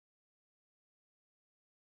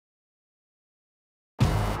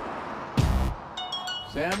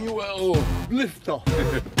Samuel, lift off.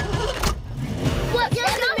 What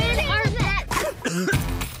gentlemen are that?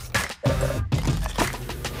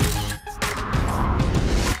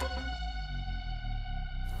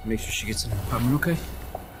 Make sure she gets in her apartment, okay?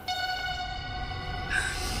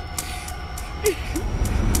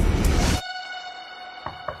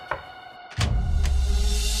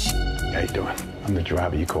 How you doing? I'm the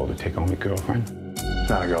driver you called to take home your girlfriend.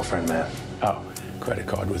 Not a girlfriend, man. Oh, credit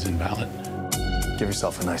card was invalid. Give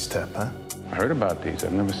yourself a nice tip, huh? I heard about these.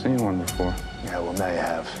 I've never seen one before. Yeah, well, now you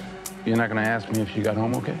have. You're not gonna ask me if she got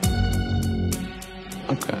home okay?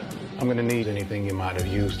 Okay. I'm gonna need anything you might have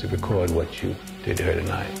used to record what you did to her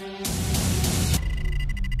tonight.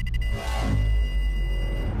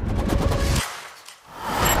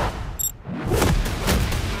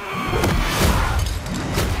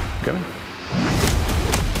 Come in.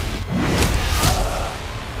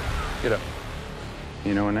 Get up.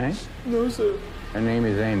 You know her name? No, sir. Her name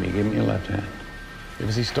is Amy. Give me your left hand. You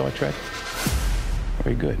ever see Star Trek?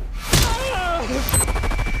 Very good.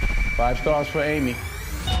 5 stars for Amy.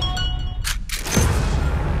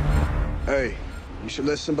 Hey, you should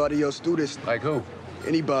let somebody else do this. Like who?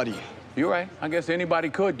 Anybody. You're right. I guess anybody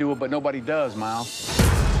could do it, but nobody does, Miles.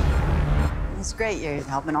 It's great you're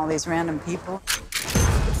helping all these random people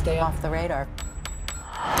stay off the radar.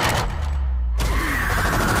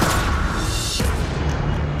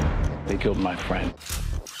 They killed my friend.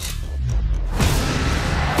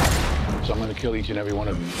 So I'm gonna kill each and every one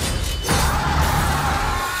of them.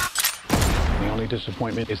 The only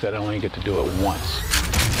disappointment is that I only get to do it once.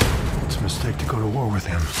 It's a mistake to go to war with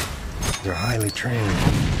him. They're highly trained.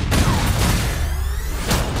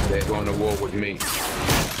 They're going to war with me.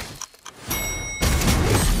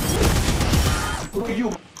 Look at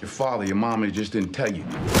you. Your father, your mama just didn't tell you.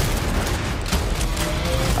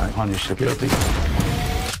 I punish you guilty.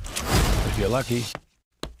 If you're lucky,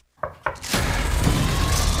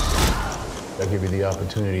 I'll give you the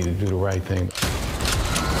opportunity to do the right thing.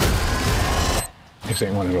 This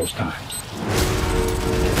ain't one of those times.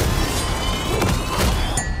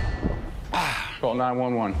 Call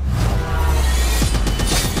 911.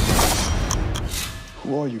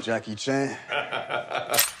 Who are you, Jackie Chan?